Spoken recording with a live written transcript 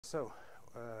So,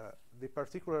 the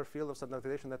particular field of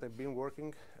standardization that I've been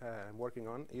working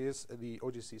on is the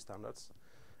OGC standards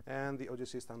and the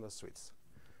OGC standard suites.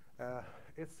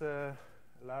 It's a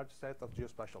large set of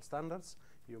geospatial standards.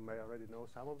 You may already know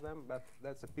some of them, but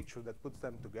that's a picture that puts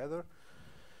them together.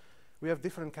 We have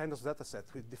different kinds of data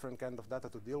sets with different kinds of data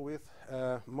to deal with.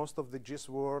 Most of the GIS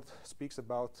world speaks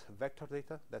about vector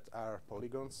data that are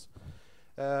polygons.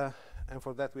 And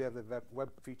for that, we have the web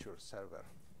feature service.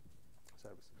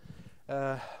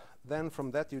 Then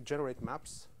from that, you generate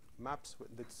maps. Maps,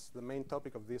 that's the main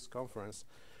topic of this conference.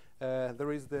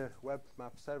 There is the web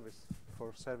map service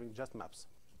for serving just maps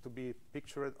to be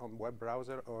pictured on web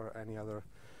browser or any other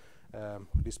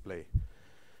display.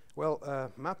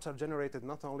 Well, maps are generated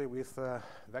not only with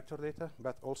vector data,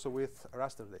 but also with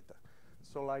raster data.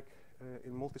 So like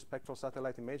in multispectral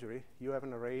satellite imagery, you have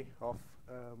an array of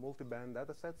multi-band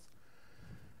data sets.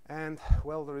 And,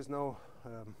 well, there is no,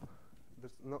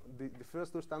 the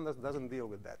first two standards doesn't deal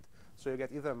with that. So you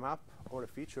get either a map or a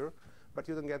feature, but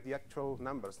you don't get the actual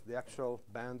numbers, the actual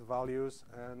band values,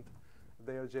 and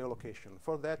their geolocation.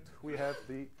 For that, we have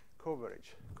the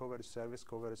coverage service,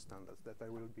 coverage standards that I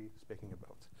will be speaking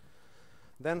about.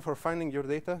 Then for finding your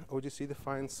data, OGC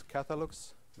defines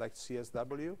catalogs like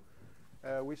CSW,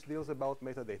 which deals about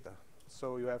metadata.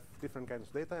 So you have different kinds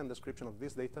of data and description of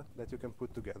this data that you can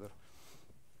put together,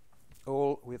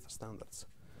 all with standards.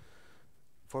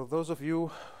 For those of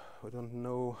you who don't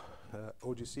know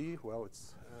OGC, well,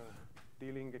 it's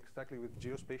dealing exactly with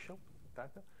geospatial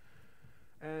data.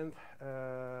 And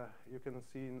you can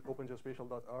see in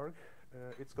opengeospatial.org,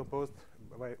 it's composed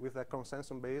with a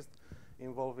consensus-based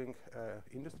involving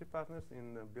industry partners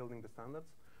in building the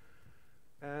standards.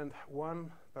 And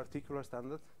one particular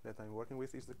standard that I'm working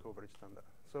with is the coverage standard.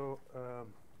 So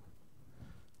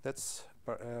that's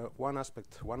one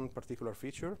aspect, one particular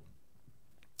feature.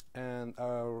 And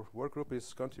our work group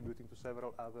is contributing to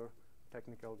several other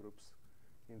technical groups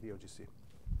in the OGC.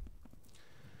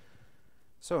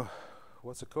 So,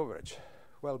 what's a coverage?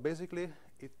 Well, basically,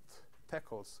 it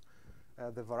tackles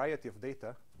the variety of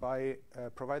data by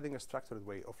providing a structured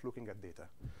way of looking at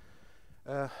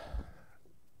data.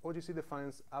 OGC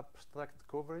defines abstract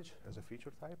coverage as a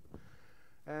feature type.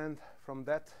 And from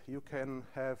that, you can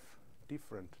have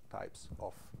different types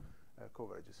of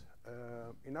coverages.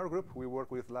 In our group, we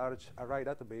work with large array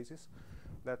databases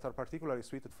that are particularly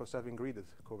suited for serving gridded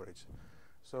coverage.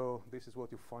 So this is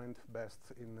what you find best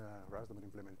in RASDOM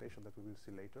implementation that we will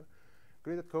see later.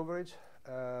 Gridded coverage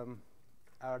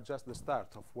are just the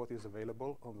start of what is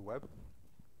available on the web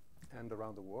and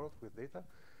around the world with data.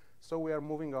 So we are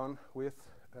moving on with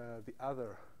the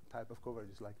other type of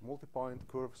coverages like multi-point,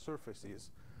 curved surfaces,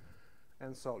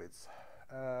 and solids,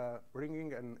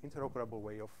 bringing an interoperable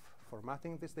way of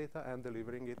formatting this data and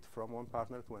delivering it from one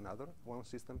partner to another, one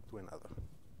system to another.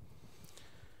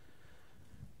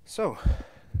 So,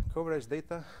 coverage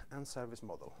data and service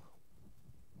model,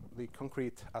 the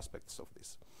concrete aspects of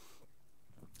this.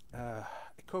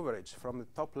 Coverage from the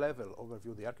top level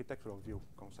overview, the architectural view,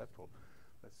 conceptual,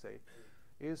 let's say,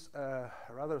 is a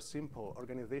rather simple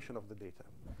organization of the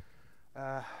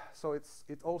data. So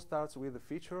it all starts with a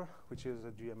feature, which is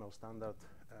a GML standard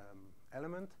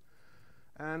element.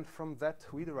 And from that,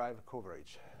 we derive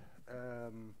coverage.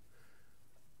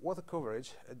 What a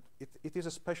coverage? It is a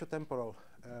spatiotemporal,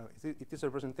 it is a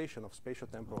representation of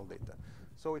spatiotemporal data.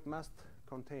 So it must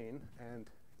contain, and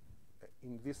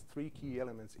in these three key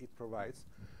elements it provides,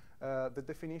 the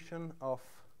definition of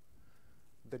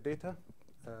the data.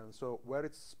 So where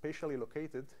it's spatially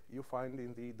located, you find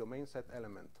in the domain set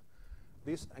element.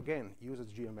 This, again, uses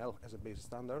GML as a base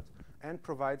standard and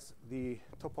provides the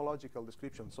topological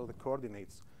description, so the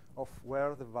coordinates of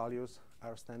where the values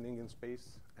are standing in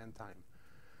space and time.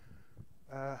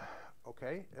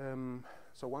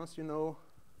 So once you know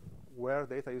where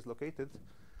data is located,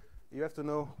 you have to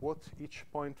know what each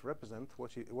point represents,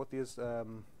 what is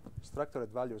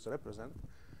structured values represent.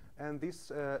 And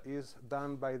this is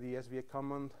done by the SVA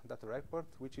command data report,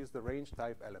 which is the range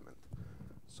type element.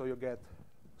 So you get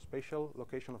spatial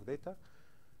location of data,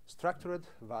 structured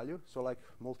value, so like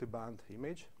multi-band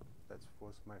image. That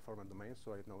was my former domain,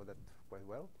 so I know that quite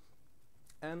well.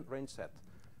 And range set.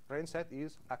 Range set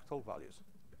is actual values,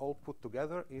 all put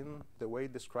together in the way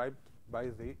described by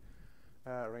the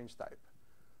range type.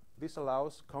 This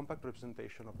allows compact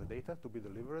representation of the data to be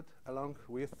delivered along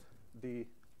with the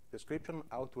description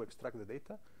how to extract the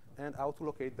data and how to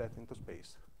locate that into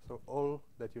space. So all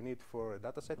that you need for a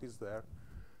data set is there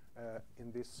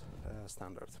in this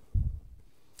standard.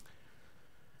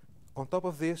 On top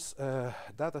of this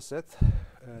data set,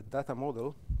 data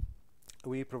model,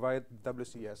 we provide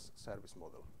WCS service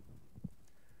model.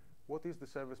 what is the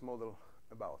service model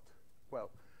about? Well,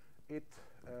 it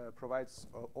provides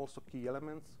also key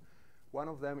elements. One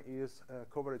of them is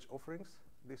coverage offerings.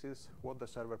 This is what the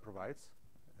server provides.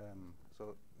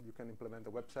 So you can implement a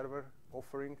web server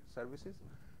offering services,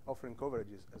 offering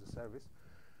coverages as a service.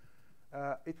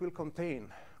 It will contain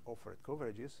offered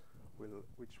coverages,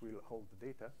 which will hold the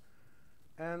data.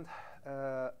 And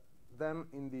then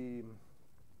in the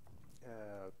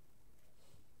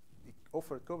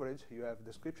offered coverage, you have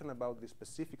description about the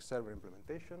specific server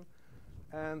implementation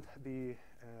and the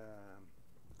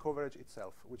coverage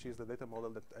itself, which is the data model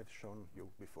that I've shown you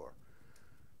before.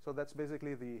 So that's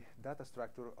basically the data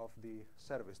structure of the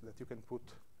service that you can put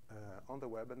on the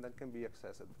web and that can be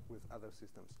accessed with other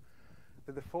systems.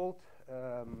 The default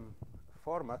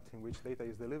format in which data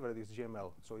is delivered is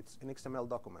GML. So it's an XML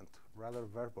document, rather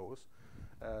verbose.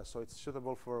 So it's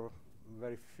suitable for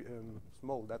very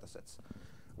small data sets.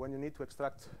 When you need to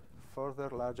extract further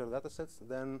larger data sets,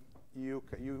 then you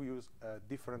use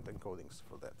different encodings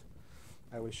for that.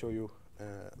 I will show you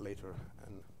later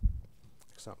an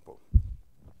example.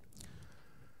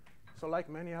 So like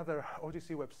many other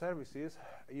OGC web services,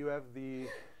 you have the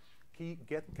key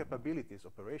get capabilities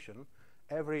operation.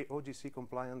 Every OGC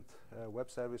compliant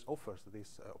web service offers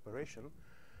this operation.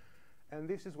 And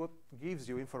this is what gives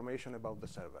you information about the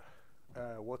server.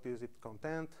 What is its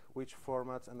content, which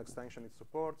formats and extension it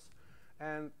supports,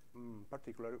 and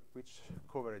particularly which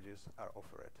coverages are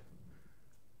offered.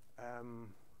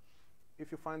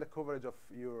 If you find a coverage of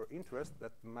your interest,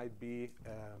 that might be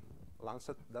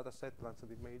Lancet dataset, Lancet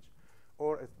image,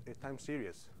 or a time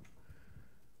series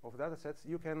of datasets,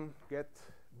 you can get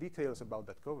details about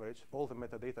that coverage, all the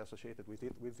metadata associated with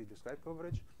it, with the described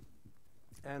coverage.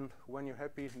 And when you're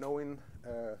happy knowing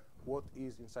what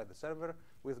is inside the server,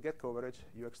 with get coverage,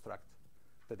 you extract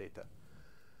the data.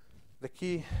 The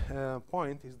key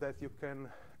point is that you can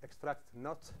extract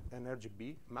not an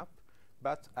RGB map,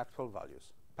 but actual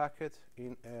values, packed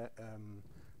in a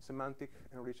semantic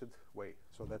enriched way,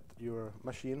 so that your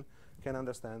machine can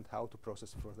understand how to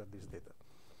process further this data.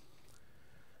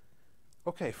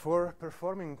 Okay, for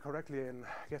performing correctly in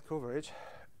get coverage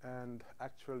and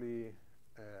actually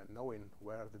knowing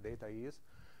where the data is,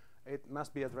 it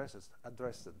must be addressed.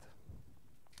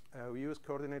 We use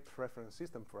coordinate reference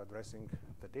system for addressing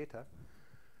the data.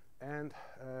 And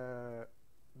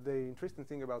the interesting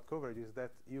thing about coverage is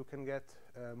that you can get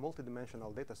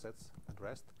multidimensional data sets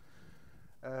addressed,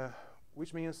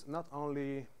 which means not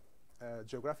only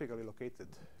geographically located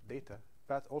data,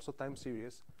 but also time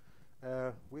series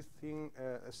within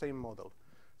a same model.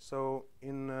 So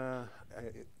in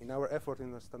our effort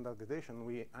in the standardization,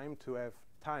 we aim to have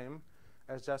time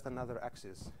as just another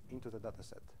axis into the data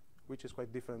set, which is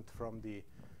quite different from the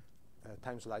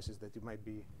time slices that you might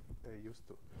be used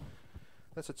to.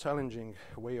 That's a challenging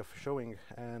way of showing,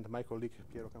 and my colleague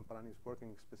Piero Campalani is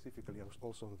working specifically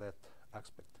also on that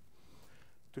aspect.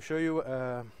 To show you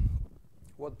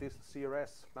what this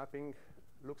CRS mapping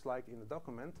looks like in the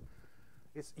document,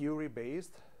 it's URI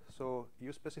based, so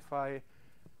you specify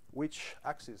which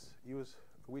axis use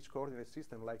which coordinate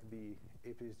system, like the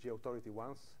APSG authority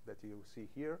ones that you see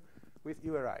here, with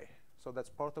URI. So that's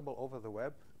portable over the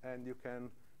web, and you can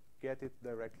get it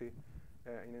directly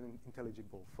in an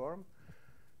intelligible form.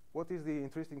 What is the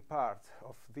interesting part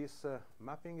of this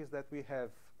mapping is that we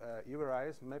have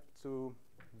URIs mapped to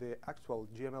the actual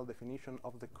GML definition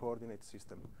of the coordinate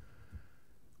system,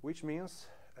 which means,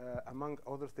 among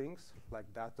other things, like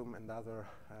datum and other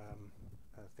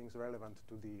things relevant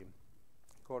to the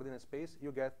coordinate space,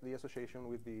 you get the association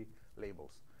with the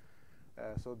labels.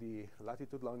 So the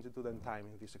latitude, longitude, and time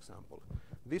in this example.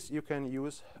 This you can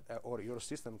use, or your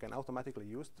system can automatically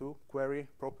use to query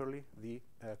properly the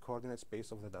coordinate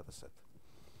space of the dataset.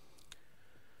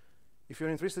 If you're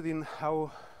interested in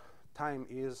how time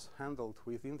is handled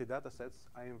within the datasets,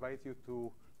 I invite you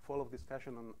to follow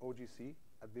discussion on OGC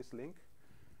at this link.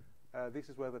 This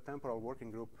is where the temporal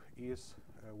working group is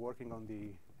working on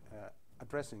the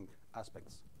addressing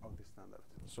aspects of the standard.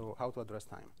 So how to address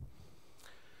time.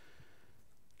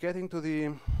 Getting to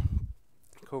the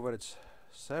coverage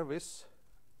service,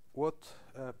 what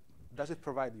does it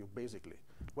provide you, basically?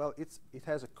 Well, it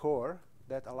has a core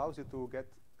that allows you to get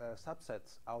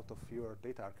subsets out of your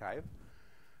data archive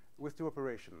with two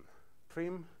operations.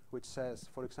 Trim, which says,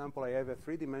 for example, I have a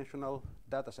three-dimensional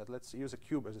data set. Let's use a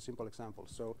cube as a simple example.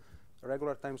 So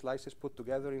regular time slices put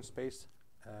together in space,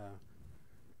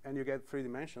 and you get 3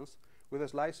 dimensions. With a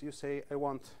slice, you say, I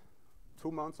want 2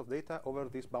 months of data over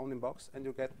this bounding box, and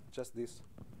you get just this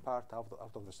part out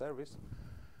of the service.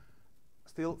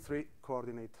 Still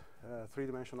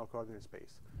three-dimensional coordinate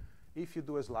space. If you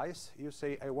do a slice, you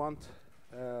say, I want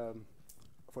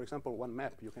for example, one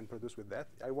map you can produce with that.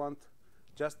 I want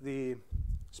just the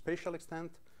spatial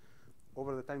extent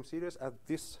over the time series at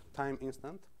this time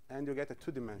instant, and you get a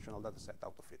two-dimensional data set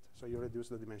out of it. So you reduce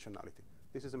the dimensionality.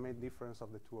 This is the main difference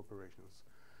of the two operations.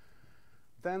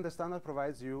 Then the standard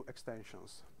provides you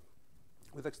extensions.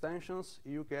 With extensions,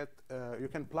 you get you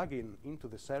can plug in into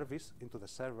the service, into the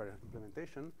server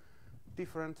implementation,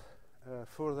 different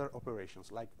further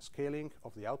operations like scaling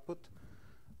of the output,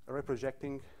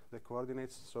 reprojecting the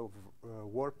coordinates, so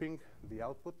warping the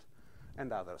output,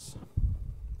 and others.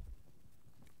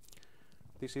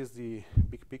 This is the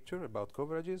big picture about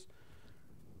coverages.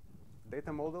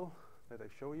 Data model that I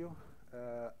show you,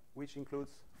 which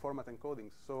includes format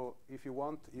encodings. So if you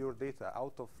want your data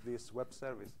out of this web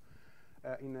service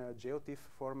in a GeoTIFF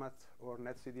format or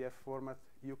NetCDF format,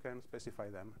 you can specify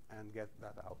them and get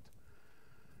that out.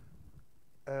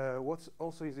 What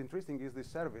also is interesting is the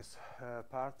service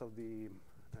part of the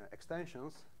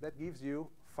extensions that gives you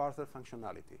further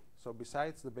functionality. So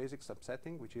besides the basic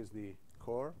subsetting, which is the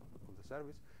core of the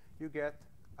service, you get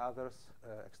others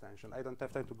extension. I don't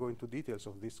have time to go into details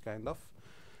of this kind of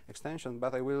extension,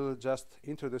 but I will just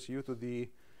introduce you to the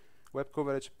web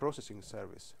coverage processing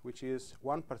service, which is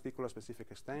one particular specific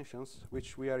extensions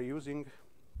which we are using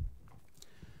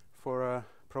for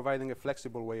providing a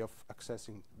flexible way of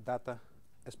accessing data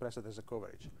expressed as a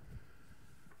coverage.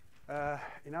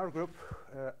 In our group,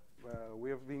 we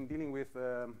have been dealing with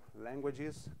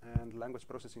languages and language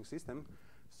processing system,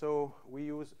 so we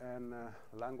use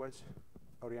a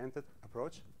language-oriented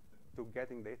approach to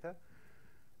getting data,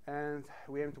 and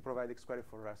we aim to provide xQuery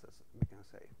for Rust, as we can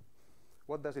say.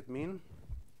 What does it mean?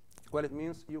 Well, it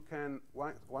means you can,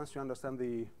 once you understand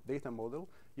the data model,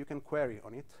 you can query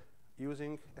on it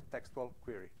using a textual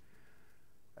query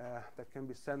that can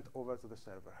be sent over to the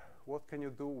server. What can you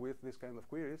do with this kind of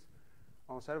queries?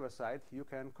 On server side, you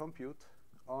can compute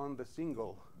on the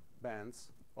single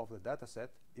bands of the data set.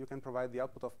 You can provide the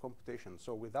output of computation.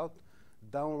 So without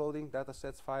downloading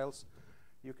datasets files,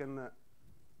 you can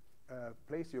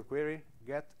place your query,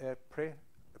 get a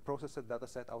pre-processed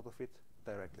dataset out of it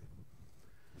directly.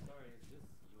 Sorry, is this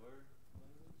your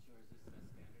language or is this a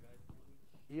standardized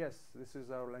language? Yes, this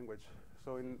is our language.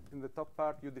 So in the top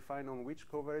part, you define on which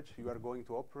coverage you are going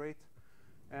to operate.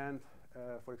 And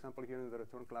for example, here in the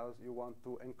return clause, you want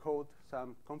to encode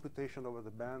some computation over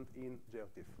the band in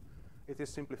GeoTIFF. It is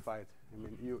simplified. I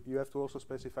mean, you have to also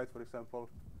specify, for example,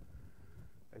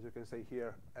 as you can say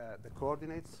here, the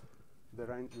coordinates,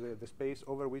 the space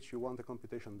over which you want the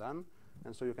computation done.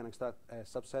 And so you can extract a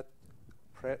subset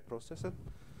pre-processed.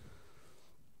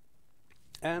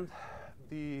 And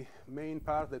the main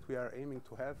part that we are aiming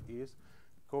to have is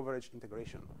coverage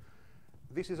integration.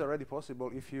 This is already possible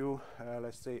if you,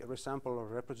 let's say, resample or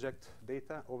reproject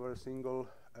data over a single,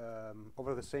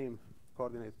 over the same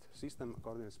coordinate system,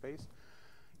 coordinate space.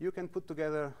 You can put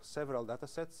together several data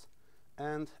sets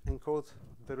and encode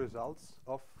the results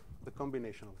of the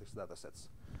combination of these data sets.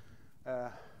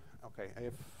 Okay, I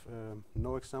have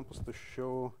no examples to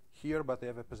show here, but I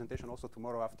have a presentation also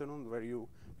tomorrow afternoon where you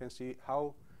can see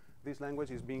how this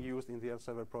language is being used in the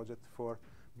Elsevier project for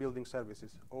building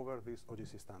services over this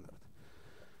OGC standard.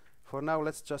 For now,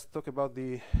 let's just talk about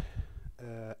the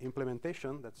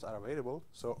implementation that's available.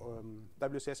 So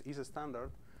WCS is a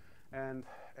standard, and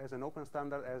as an open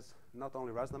standard, as not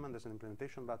only Rastaman as an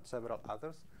implementation, but several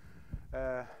others,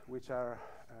 which are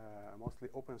mostly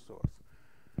open source.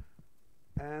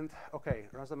 And okay,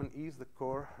 Rastaman is the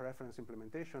core reference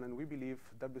implementation, and we believe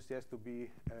WCS to be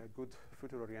a good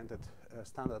future-oriented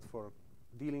standard for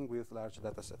dealing with large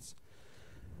data sets.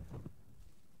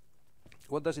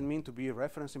 What does it mean to be a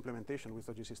reference implementation with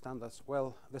OGC standards?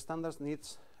 Well, the standards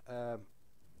needs,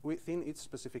 within its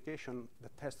specification, the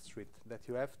test suite that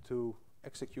you have to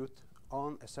execute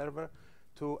on a server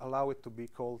to allow it to be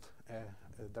called a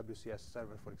WCS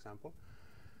server, for example.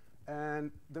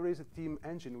 And there is a team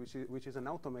engine, which is an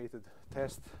automated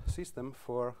test system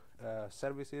for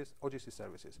services, OGC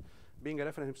services. Being a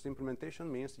reference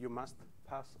implementation means you must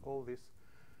pass all these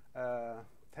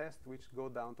tests, which go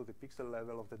down to the pixel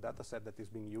level of the data set that is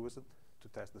being used to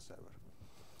test the server.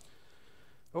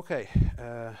 Okay,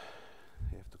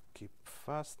 you have to keep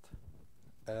fast.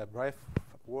 A brief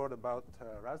word about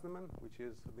Rastaman, which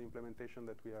is the implementation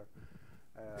that we are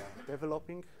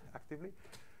developing actively.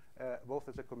 Both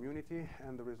as a community,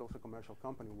 and there is also a commercial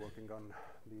company working on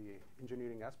the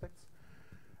engineering aspects.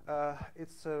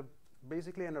 It's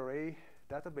basically an array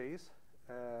database,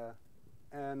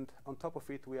 and on top of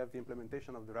it, we have the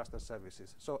implementation of the raster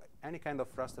services. So any kind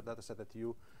of raster dataset that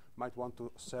you might want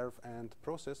to serve and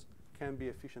process can be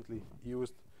efficiently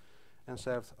used and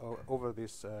served over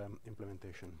this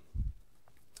implementation.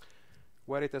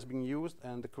 Where it has been used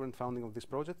and the current founding of this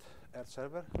project, Earth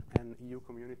Server, an EU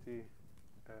community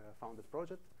founded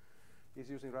project, is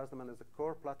using Rastaman as the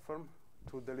core platform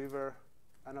to deliver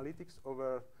analytics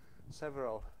over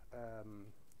several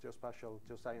geospatial,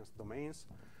 geoscience domains.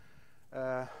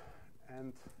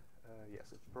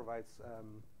 Yes, it provides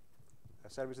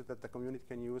services that the community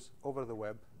can use over the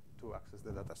web to access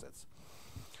the datasets.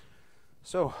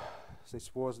 So,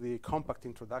 this was the compact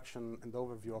introduction and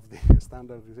overview of the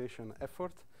standardization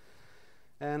effort.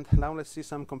 And now let's see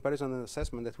some comparison and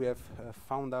assessment that we have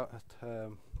found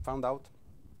out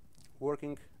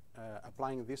working,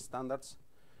 applying these standards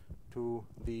to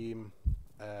the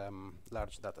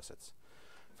large datasets.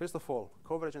 First of all,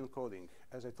 coverage and coding.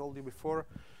 As I told you before,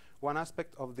 one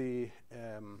aspect of the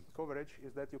coverage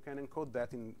is that you can encode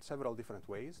that in several different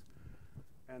ways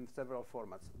and several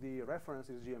formats. The reference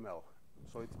is GML,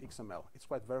 so it's XML. It's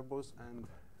quite verbose, and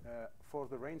for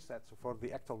the range sets, for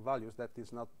the actual values, that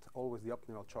is not always the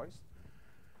optimal choice.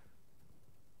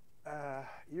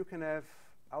 You can have,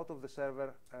 out of the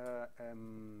server,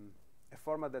 a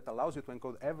format that allows you to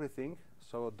encode everything,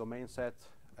 so domain set,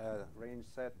 range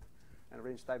set, and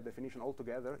range type definition all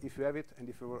together. If you have it, and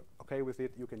if you're okay with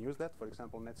it, you can use that. For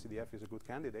example, NetCDF is a good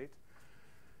candidate.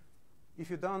 If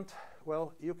you don't,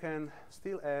 well, you can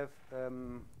still have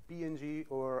PNG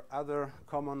or other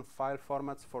common file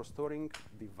formats for storing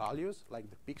the values, like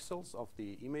the pixels of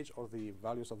the image or the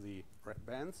values of the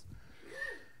bands,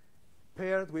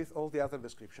 paired with all the other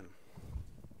description.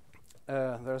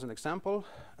 There's an example.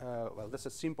 Well, that's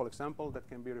a simple example that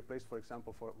can be replaced, for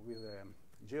example, with a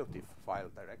GeoTIFF file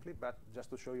directly, but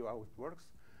just to show you how it works,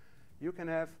 you can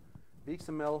have the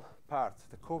XML part,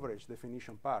 the coverage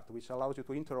definition part, which allows you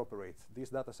to interoperate this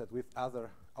dataset with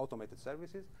other automated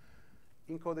services,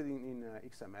 encoded in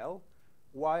XML,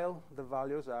 while the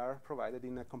values are provided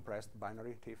in a compressed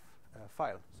binary TIFF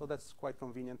file. So that's quite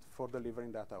convenient for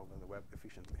delivering data over the web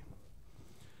efficiently.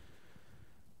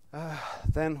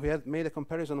 Then we had made a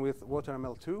comparison with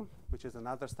WaterML2, which is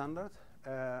another standard,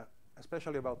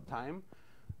 especially about time.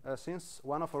 Since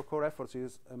one of our core efforts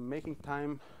is making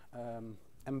time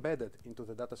embedded into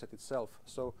the dataset itself,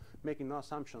 so making no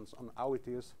assumptions on how it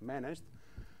is managed,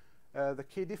 the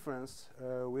key difference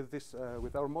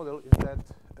with our model is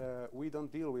that we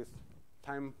don't deal with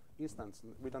time instance.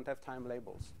 We don't have time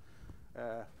labels.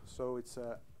 So it's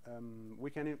we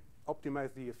can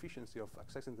optimize the efficiency of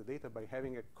accessing the data by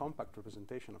having a compact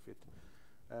representation of it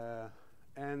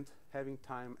and having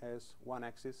time as one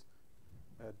axis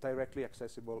directly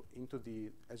accessible into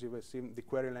the, as you will see, the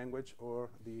query language or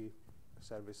the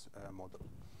service model.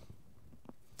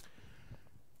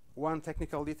 One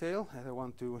technical detail that I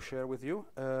want to share with you,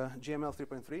 GML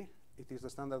 3.3, it is the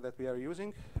standard that we are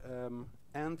using,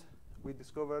 and we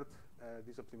discovered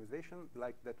this optimization,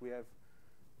 like that we have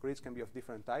grids can be of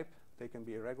different type. They can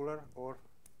be irregular or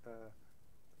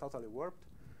totally warped.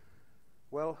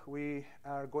 Well, we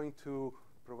are going to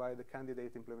provide a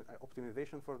candidate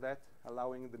optimization for that,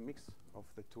 allowing the mix of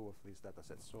the two of these data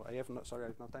sets. So I have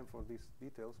no time for these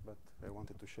details, but I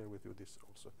wanted to share with you this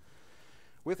also.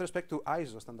 With respect to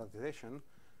ISO standardization,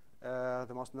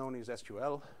 the most known is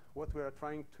SQL. What we are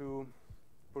trying to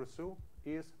pursue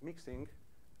is mixing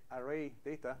array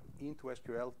data into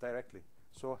SQL directly.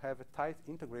 So have a tight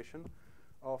integration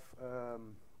of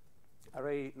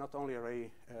array, not only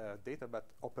array data, but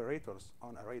operators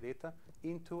on array data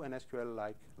into an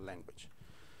SQL-like language.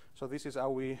 So this is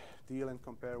how we deal and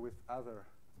compare with other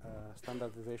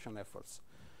standardization efforts.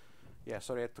 Yeah,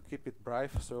 sorry, I had to keep it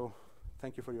brief, so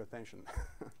thank you for your attention.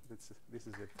 This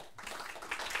is it.